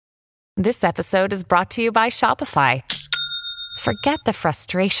This episode is brought to you by Shopify. Forget the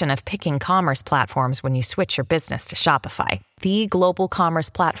frustration of picking commerce platforms when you switch your business to Shopify, the global commerce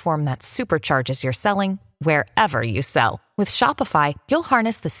platform that supercharges your selling wherever you sell. With Shopify, you'll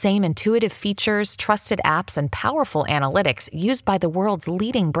harness the same intuitive features, trusted apps, and powerful analytics used by the world's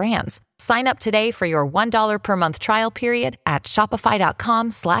leading brands. Sign up today for your $1 per month trial period at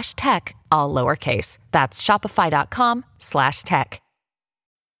shopify.com/tech, all lowercase. That's shopify.com/tech.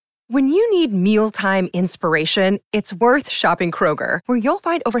 When you need mealtime inspiration, it's worth shopping Kroger, where you'll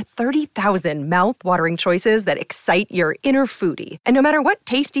find over 30,000 mouth-watering choices that excite your inner foodie. And no matter what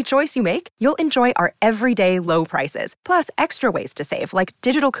tasty choice you make, you'll enjoy our everyday low prices, plus extra ways to save, like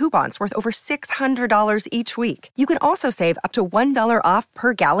digital coupons worth over $600 each week. You can also save up to $1 off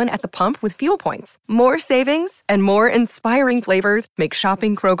per gallon at the pump with fuel points. More savings and more inspiring flavors make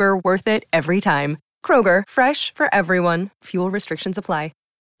shopping Kroger worth it every time. Kroger, fresh for everyone. Fuel restrictions apply.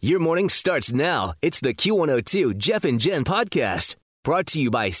 Your morning starts now. It's the Q102 Jeff and Jen podcast, brought to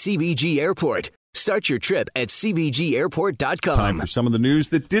you by CBG Airport. Start your trip at CBGAirport.com. Time for some of the news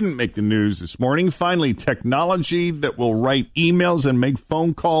that didn't make the news this morning. Finally, technology that will write emails and make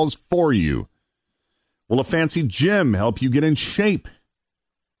phone calls for you. Will a fancy gym help you get in shape?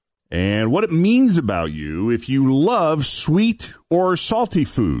 And what it means about you if you love sweet or salty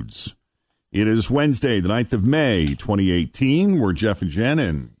foods. It is Wednesday, the 9th of May, 2018. We're Jeff and Jen,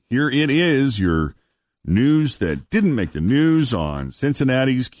 and here it is, your news that didn't make the news on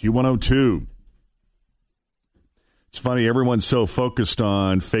Cincinnati's Q102. It's funny, everyone's so focused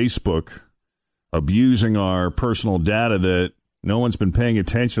on Facebook abusing our personal data that no one's been paying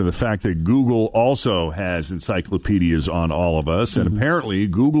attention to the fact that Google also has encyclopedias on all of us. And apparently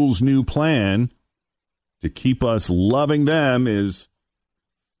Google's new plan to keep us loving them is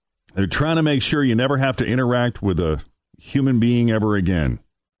they're trying to make sure you never have to interact with a human being ever again.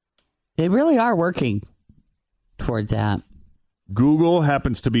 They really are working toward that. Google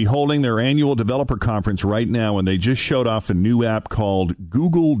happens to be holding their annual developer conference right now, and they just showed off a new app called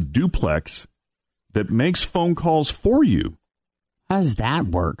Google Duplex that makes phone calls for you. How does that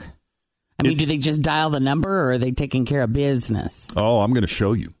work? I mean, do they just dial the number, or are they taking care of business? Oh, I'm going to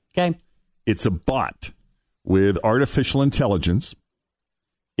show you. Okay. It's a bot with artificial intelligence.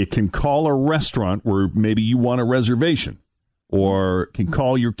 It can call a restaurant where maybe you want a reservation, or can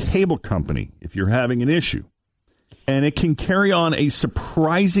call your cable company if you're having an issue. And it can carry on a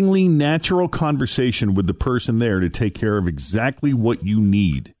surprisingly natural conversation with the person there to take care of exactly what you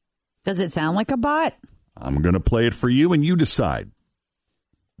need. Does it sound like a bot? I'm going to play it for you, and you decide.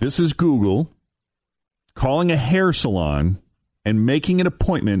 This is Google calling a hair salon and making an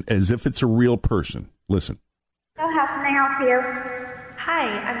appointment as if it's a real person. Listen. So how can I help you? Hi,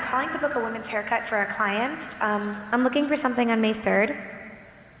 I'm calling to book a women's haircut for a client. I'm looking for something on May 3rd.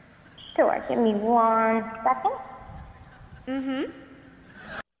 Sure, give me 1 second.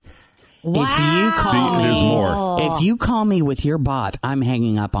 Wow. There's more. If you call me with your bot, I'm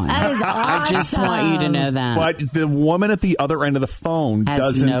hanging up on you. That is I just want you to know that. But the woman at the other end of the phone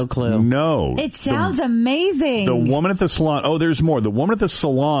doesn't no clue. know. It sounds amazing. The woman at the salon, there's more. The woman at the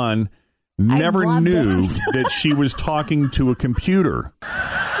salon never knew that she was talking to a computer.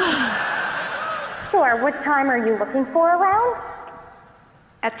 Sure, what time are you looking for around?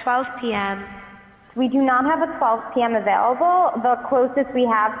 At 12 p.m. We do not have a 12 p.m. available. The closest we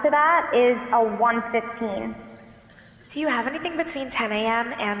have to that is a 1:15. Do you have anything between 10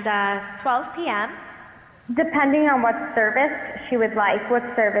 a.m. and 12 p.m.? Depending on what service she would like. What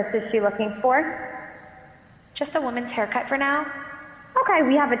service is she looking for? Just a woman's haircut for now. Okay,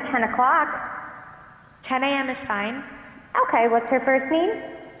 we have a 10 o'clock. 10 a.m. is fine. Okay, what's her first name?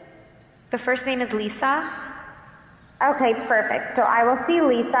 The first name is Lisa. Okay, perfect. So I will see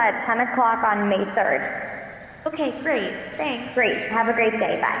Lisa at 10 o'clock on May 3rd. Okay, great. Thanks. Great. Have a great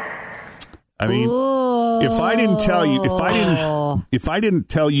day. Bye. I mean, if I didn't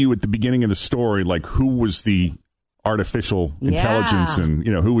tell you at the beginning of the story, like who was the artificial intelligence and,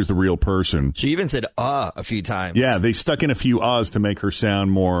 who was the real person. She even said, a few times. Yeah, they stuck in a few uhs to make her sound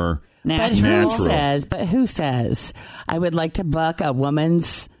more natural. But who says, I would like to book a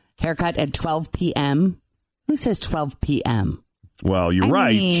woman's haircut at 12 p.m.? Who says 12 p.m.? Well, you're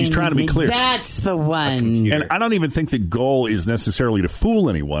right. She's trying to be clear. That's the one. And I don't even think the goal is necessarily to fool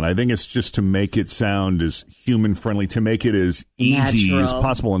anyone. I think it's just to make it sound as human-friendly, to make it as easy as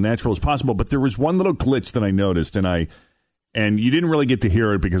possible and natural as possible. But there was one little glitch that I noticed, and you didn't really get to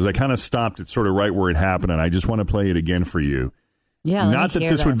hear it because I kind of stopped it sort of right where it happened, and I just want to play it again for you. Yeah, not that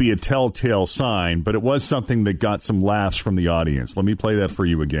this would be a telltale sign, but it was something that got some laughs from the audience. Let me play that for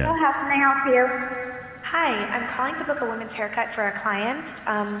you again. So how can I help you? Hi, I'm calling to book a women's haircut for a client.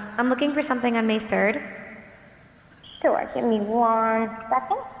 I'm looking for something on May 3rd. Sure, give me 1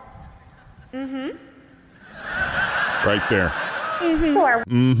 second. Mm-hmm. Right there. Mm-hmm. Sure.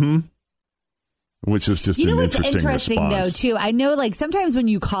 Mm-hmm. Which is just an interesting response. Though, too? I know, like, sometimes when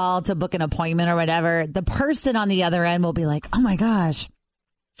you call to book an appointment or whatever, the person on the other end will be like, oh, my gosh,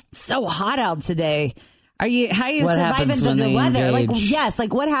 so hot out today. How are you surviving the weather? Engage? Like, yes,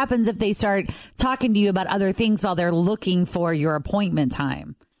 like, what happens if they start talking to you about other things while they're looking for your appointment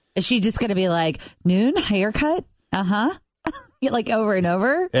time? Is she just going to be like, noon, haircut? Uh-huh. Like over and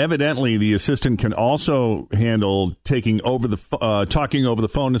over? Evidently, the assistant can also handle talking over the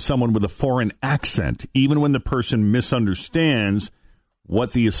phone to someone with a foreign accent, even when the person misunderstands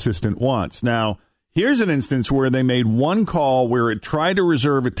what the assistant wants. Now, here's an instance where they made one call where it tried to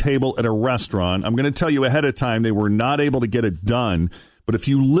reserve a table at a restaurant. I'm going to tell you ahead of time they were not able to get it done. But if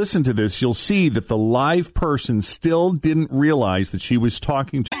you listen to this, you'll see that the live person still didn't realize that she was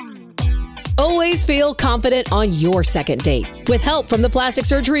talking to. Always feel confident on your second date. With help from the Plastic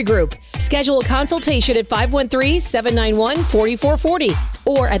Surgery Group. Schedule a consultation at 513-791-4440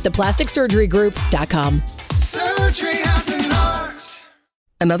 or at theplasticsurgerygroup.com. Surgery has an art.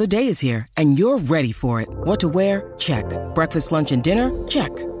 Another day is here, and you're ready for it. What to wear? Check. Breakfast, lunch, and dinner?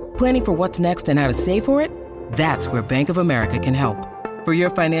 Check. Planning for what's next and how to save for it? That's where Bank of America can help. For your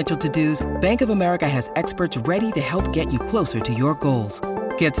financial to-dos, Bank of America has experts ready to help get you closer to your goals.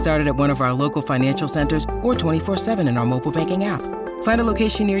 Get started at one of our local financial centers or 24/7 in our mobile banking app. Find a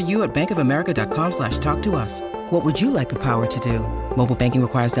location near you at bankofamerica.com/talktous. What would you like the power to do? Mobile banking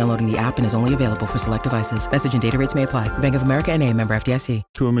requires downloading the app and is only available for select devices. Message and data rates may apply. Bank of America NA, member FDIC.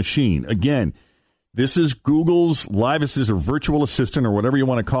 To a machine. Again, this is Google's live assistant or virtual assistant or whatever you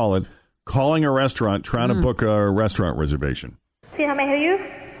want to call it, calling a restaurant, trying to book a restaurant reservation. See how may I help you?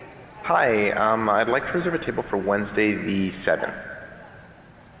 Hi, I'd like to reserve a table for Wednesday the 7th.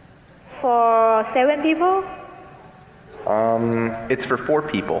 For 7 people? It's for 4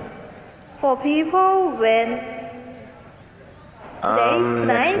 people. 4 people when?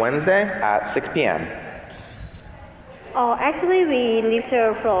 Next Wednesday at 6 p.m. Oh, actually we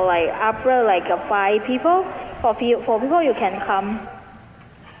reserve for like after like 5 people. For 4 people you can come.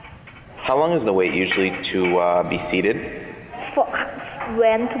 How long is the wait usually to be seated? For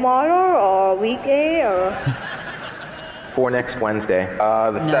when, tomorrow or weekday or? For next Wednesday,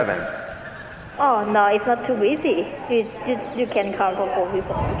 the 7th. Oh, no, it's not too busy. You can come for 4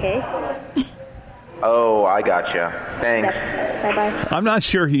 people, okay? Oh, I gotcha. Thanks. Yep. Bye-bye. I'm not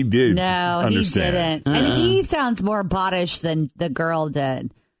sure he did. No, understand. he didn't. And he sounds more bottish than the girl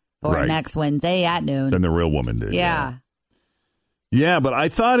did for next Wednesday at noon. Than the real woman did. Yeah. Yeah, but I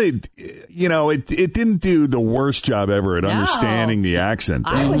thought it didn't do the worst job ever at understanding the accent.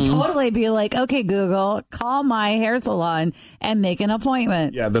 Though. I would totally be like, okay, Google, call my hair salon and make an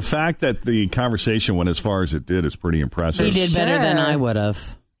appointment. Yeah, the fact that the conversation went as far as it did is pretty impressive. He did better than I would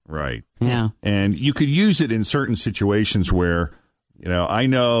have. Right. Yeah. And you could use it in certain situations where, I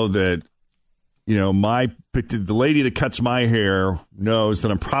know that, the lady that cuts my hair knows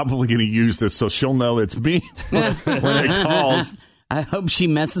that I'm probably going to use this, so she'll know it's me when it calls. I hope she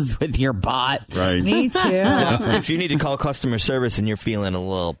messes with your bot. Right. Me too. If you need to call customer service and you're feeling a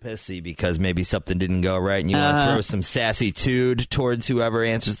little pissy because maybe something didn't go right and you want to throw some sassy tood towards whoever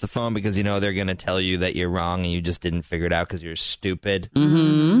answers the phone because they're going to tell you that you're wrong and you just didn't figure it out because you're stupid.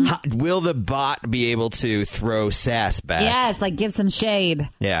 Mm-hmm. Will the bot be able to throw sass back? Yes, like give some shade.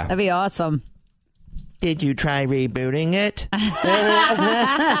 Yeah. That'd be awesome. Did you try rebooting it?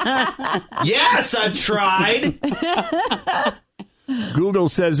 Yes, I've tried. Google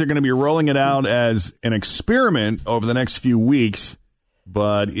says they're going to be rolling it out as an experiment over the next few weeks.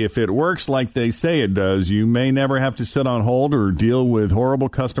 But if it works like they say it does, you may never have to sit on hold or deal with horrible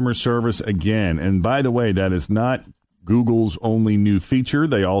customer service again. And by the way, that is not Google's only new feature.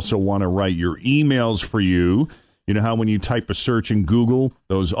 They also want to write your emails for you. You know how when you type a search in Google,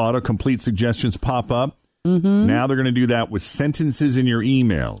 those autocomplete suggestions pop up? Mm-hmm. Now they're going to do that with sentences in your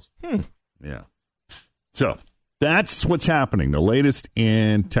emails. Yeah. So that's what's happening, the latest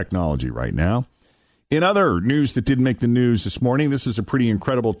in technology right now. In other news that did make the news this morning, this is a pretty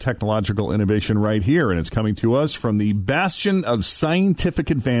incredible technological innovation right here, and it's coming to us from the bastion of scientific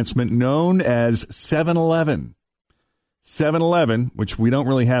advancement known as 7-Eleven. 7-Eleven, which we don't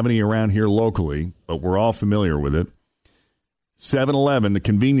really have any around here locally, but we're all familiar with it. 7-Eleven, the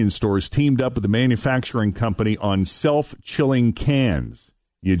convenience stores, teamed up with the manufacturing company on self-chilling cans.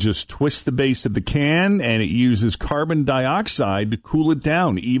 You just twist the base of the can, and it uses carbon dioxide to cool it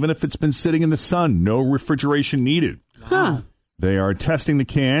down, even if it's been sitting in the sun. No refrigeration needed. Huh. They are testing the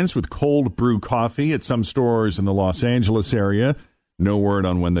cans with cold brew coffee at some stores in the Los Angeles area. No word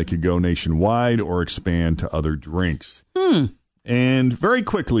on when they could go nationwide or expand to other drinks. And very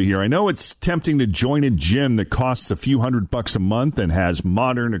quickly here, I know it's tempting to join a gym that costs a few $100 a month and has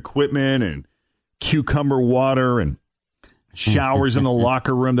modern equipment and cucumber water and showers in the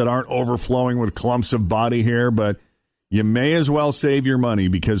locker room that aren't overflowing with clumps of body hair, but you may as well save your money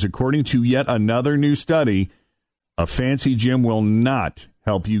because according to yet another new study, a fancy gym will not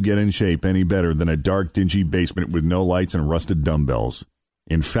help you get in shape any better than a dark, dingy basement with no lights and rusted dumbbells.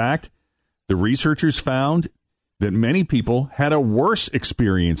 In fact, the researchers found that many people had a worse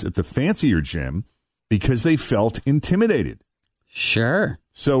experience at the fancier gym because they felt intimidated. Sure.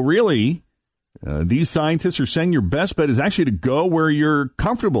 So really, these scientists are saying your best bet is actually to go where you're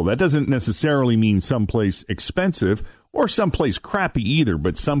comfortable. That doesn't necessarily mean someplace expensive or someplace crappy either,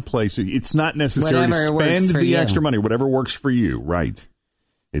 but someplace it's not necessary to spend the extra money, whatever works for you, right?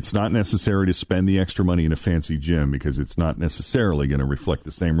 It's not necessary to spend the extra money in a fancy gym because it's not necessarily going to reflect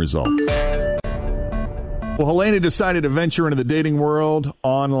the same results. Well, Helena decided to venture into the dating world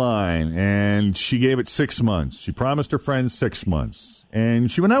online, and she gave it 6 months. She promised her friends 6 months,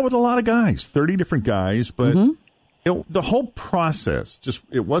 and she went out with a lot of guys, 30 different guys, but the whole process,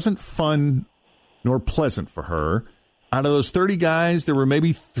 it wasn't fun nor pleasant for her. Out of those 30 guys, there were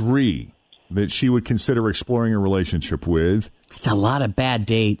maybe 3 that she would consider exploring a relationship with. It's a lot of bad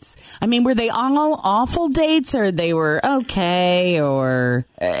dates. I mean, were they all awful dates, or they were okay, or...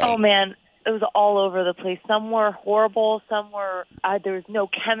 Oh, man. It was all over the place. Some were horrible. Some were, there was no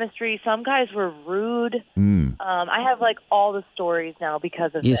chemistry. Some guys were rude. I have all the stories now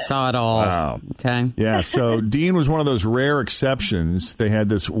because of You this. saw it all. Wow. Okay. Yeah, so Dean was one of those rare exceptions. They had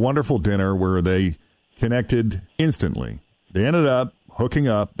this wonderful dinner where they connected instantly. They ended up hooking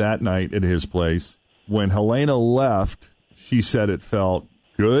up that night at his place. When Helena left, she said it felt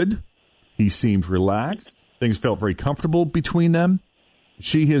good. He seemed relaxed. Things felt very comfortable between them.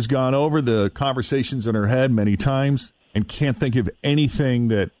 She has gone over the conversations in her head many times and can't think of anything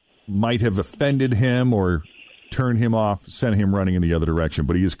that might have offended him or turned him off, sent him running in the other direction.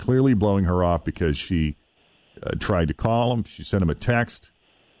 But he is clearly blowing her off because she tried to call him. She sent him a text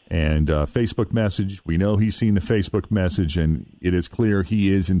and a Facebook message. We know he's seen the Facebook message, and it is clear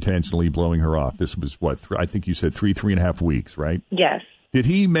he is intentionally blowing her off. This was, I think you said 3.5 weeks, right? Yes. Did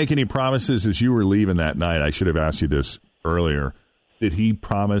he make any promises as you were leaving that night? I should have asked you this earlier. Did he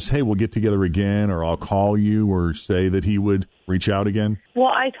promise, hey, we'll get together again, or I'll call you, or say that he would reach out again? Well,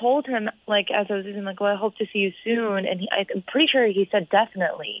 I told him, as I was leaving, well, I hope to see you soon. And I'm pretty sure he said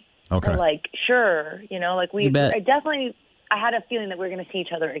definitely. Okay. Or sure, I had a feeling that we were going to see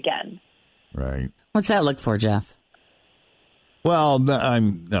each other again. Right. What's that look for, Jeff? Well,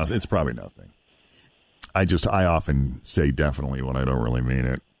 no, it's probably nothing. I often say definitely when I don't really mean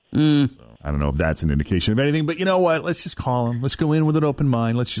it. So. I don't know if that's an indication of anything, but you know what? Let's just call him. Let's go in with an open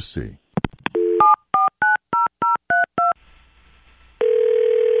mind. Let's just see.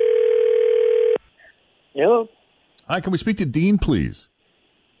 Hello. Hi, can we speak to Dean, please?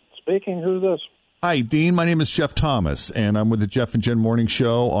 Speaking. Who's this? Hi, Dean. My name is Jeff Thomas, and I'm with the Jeff and Jen Morning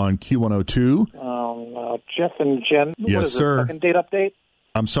Show on Q102. Jeff and Jen. Yes, what is sir. This, second date update?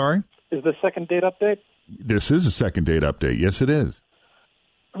 I'm sorry? Is this second date update? This is a second date update. Yes, it is.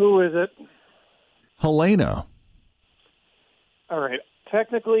 Who is it? Helena. All right.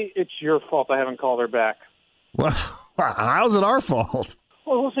 Technically, it's your fault I haven't called her back. Well, how's it our fault?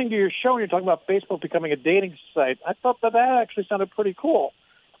 Well, listening to your show and you're talking about Facebook becoming a dating site, I thought that actually sounded pretty cool.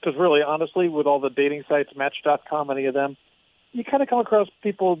 Because really, honestly, with all the dating sites, Match.com, any of them, you kind of come across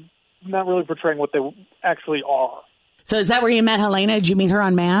people not really portraying what they actually are. So is that where you met Helena? Did you meet her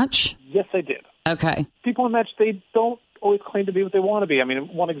on Match? Yes, I did. Okay. People on Match, they don't always claim to be what they want to be. I mean,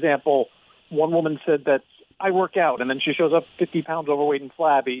 one example, one woman said that I work out, and then she shows up 50 pounds overweight and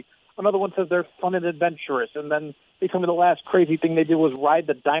flabby. Another one says they're fun and adventurous, and then they told me the last crazy thing they did was ride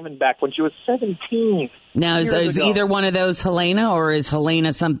the Diamondback when she was 17. Now, is either one of those Helena, or is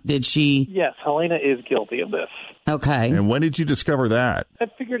Helena did she? Yes, Helena is guilty of this. Okay. And when did you discover that? I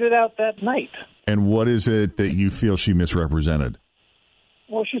figured it out that night. And what is it that you feel she misrepresented?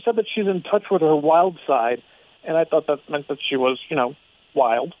 Well, she said that she's in touch with her wild side, and I thought that meant that she was,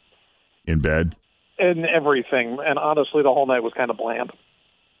 wild. In bed? And everything. And honestly, the whole night was kind of bland.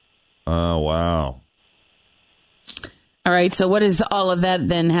 Oh, wow. All right, so what does all of that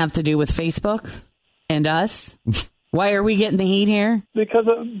then have to do with Facebook and us? Why are we getting the heat here? Because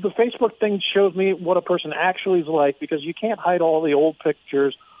the Facebook thing shows me what a person actually is like, because you can't hide all the old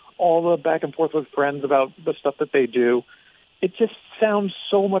pictures, all the back and forth with friends about the stuff that they do. It just sounds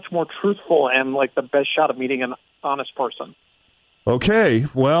so much more truthful and like the best shot of meeting an honest person. Okay,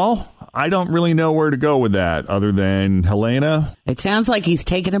 well, I don't really know where to go with that other than Helena. It sounds like he's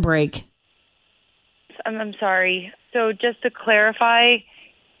taking a break. I'm sorry. So just to clarify,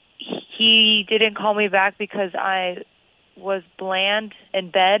 he didn't call me back because I was bland in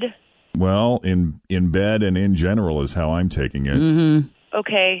bed? Well, in bed and in general is how I'm taking it. Mm-hmm.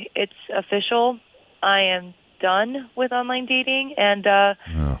 Okay, it's official. I am done with online dating and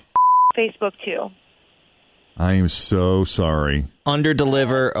Facebook too. I am so sorry. Under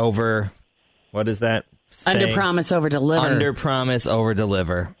deliver over, what is that? Under promise over deliver. Under promise over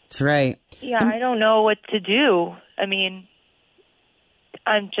deliver. That's right. Yeah, I don't know what to do. I mean,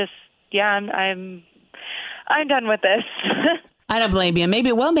 I'm done with this. I don't blame you.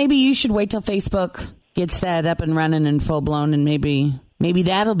 Maybe you should wait till Facebook gets that up and running and full blown, and maybe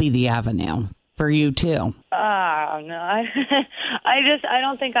that'll be the avenue for you too. No, I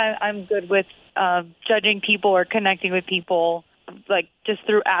don't think I'm good with judging people or connecting with people like just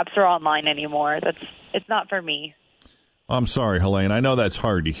through apps or online anymore. It's not for me. I'm sorry, Helene. I know that's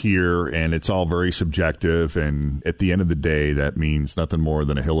hard to hear, and it's all very subjective, and at the end of the day, that means nothing more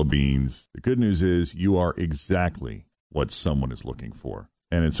than a hill of beans. The good news is you are exactly what someone is looking for,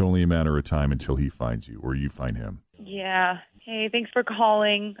 and it's only a matter of time until he finds you or you find him. Yeah. Hey, thanks for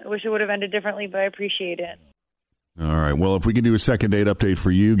calling. I wish it would have ended differently, but I appreciate it. All right. Well, if we can do a second date update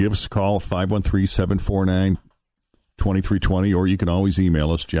for you, give us a call, 513-749-2320, or you can always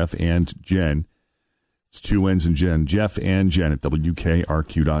email us, Jeff and Jen. It's 2 N's and Jen. Jeff and Jen at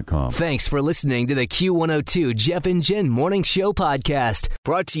WKRQ.com. Thanks for listening to the Q102 Jeff and Jen Morning Show podcast.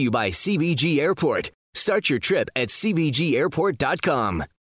 Brought to you by CBG Airport. Start your trip at CBGAirport.com.